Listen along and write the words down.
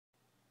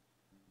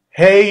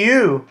Hey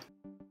you!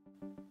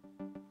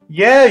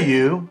 Yeah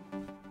you!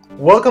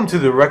 Welcome to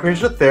the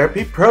Recreational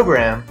Therapy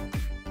program.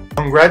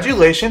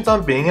 Congratulations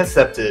on being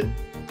accepted.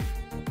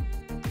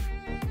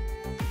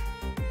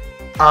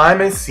 I'm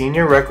a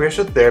senior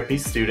recreational therapy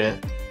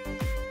student.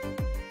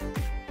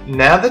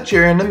 Now that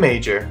you're in the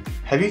major,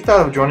 have you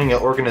thought of joining an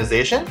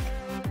organization?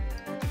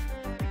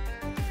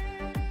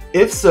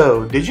 If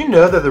so, did you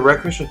know that the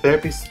recreational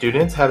therapy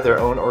students have their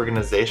own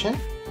organization?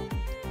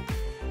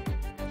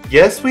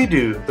 Yes, we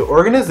do. The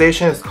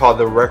organization is called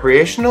the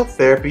Recreational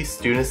Therapy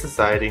Student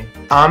Society.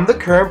 I'm the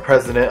current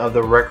president of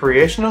the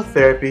Recreational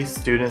Therapy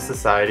Student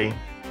Society.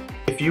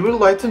 If you would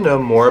like to know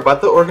more about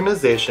the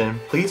organization,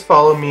 please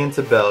follow me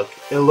into Belk.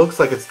 It looks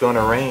like it's going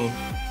to rain.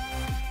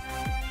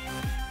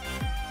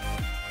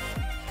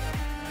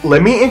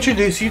 Let me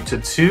introduce you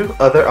to two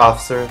other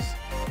officers.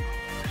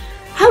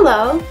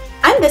 Hello,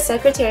 I'm the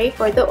secretary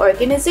for the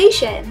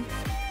organization.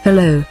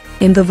 Hello,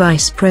 I'm the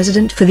vice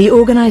president for the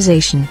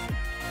organization.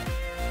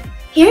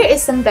 Here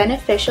is some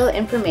beneficial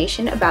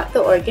information about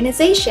the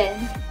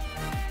organization.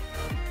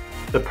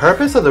 The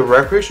purpose of the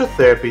Recreational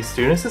Therapy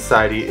Student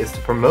Society is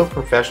to promote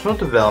professional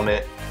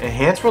development,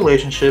 enhance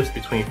relationships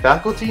between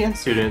faculty and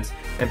students,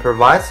 and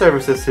provide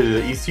services to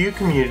the ECU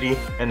community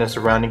and the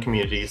surrounding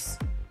communities.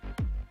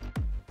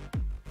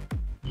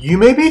 You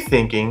may be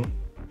thinking,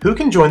 who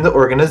can join the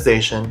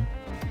organization?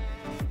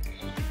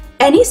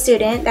 Any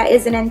student that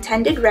is an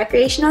intended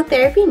recreational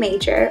therapy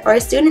major or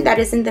a student that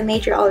is in the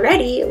major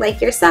already,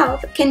 like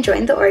yourself, can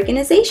join the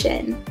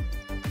organization.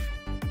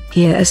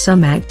 Here are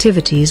some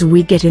activities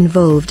we get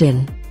involved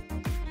in.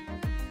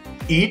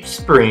 Each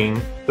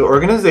spring, the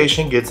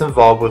organization gets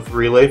involved with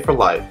Relay for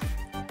Life.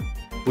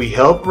 We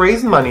help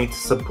raise money to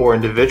support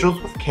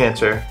individuals with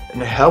cancer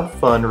and help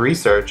fund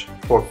research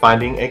for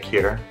finding a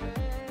cure.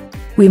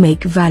 We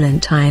make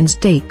Valentine's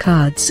Day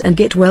cards and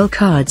get well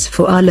cards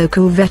for our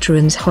local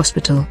veterans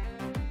hospital.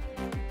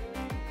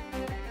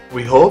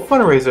 We hold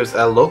fundraisers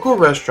at local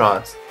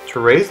restaurants to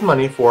raise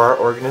money for our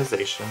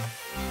organization.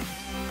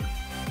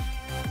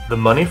 The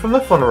money from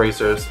the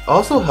fundraisers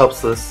also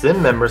helps us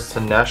send members to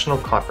national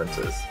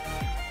conferences,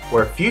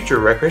 where future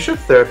recreational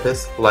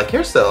therapists like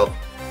yourself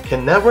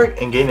can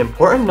network and gain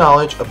important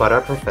knowledge about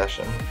our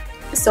profession.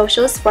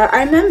 Socials for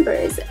our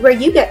members, where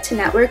you get to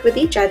network with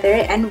each other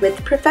and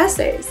with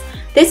professors.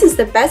 This is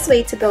the best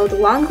way to build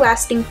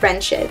long-lasting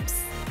friendships.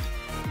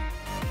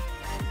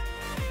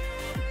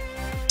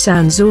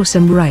 Sounds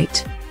awesome,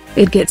 right?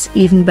 It gets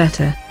even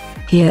better.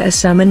 Here are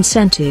some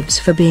incentives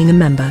for being a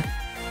member.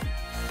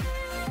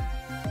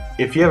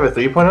 If you have a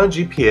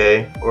 3.0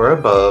 GPA or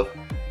above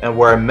and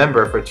were a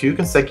member for 2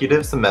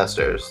 consecutive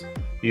semesters,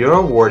 you're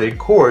awarded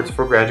cords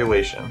for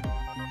graduation.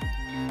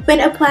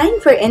 When applying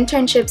for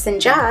internships and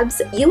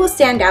jobs, you will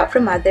stand out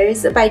from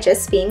others by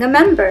just being a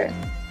member.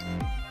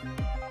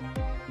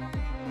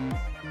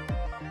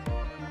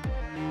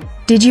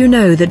 Did you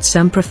know that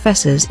some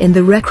professors in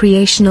the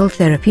recreational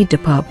therapy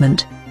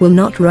department will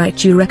not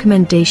write you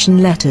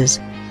recommendation letters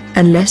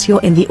unless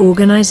you're in the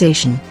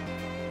organization?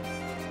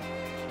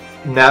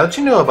 Now that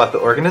you know about the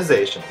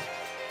organization,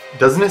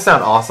 doesn't it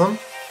sound awesome?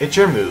 It's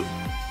your move.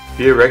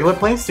 Be a regular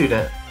plain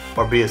student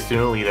or be a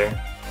student leader.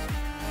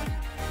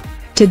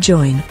 To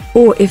join,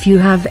 or if you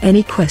have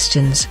any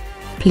questions,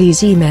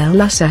 please email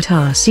us at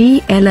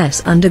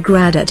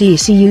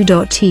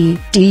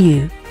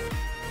rclsundergrad@ecu.edu.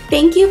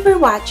 Thank you for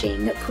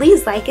watching.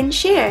 Please like and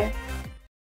share.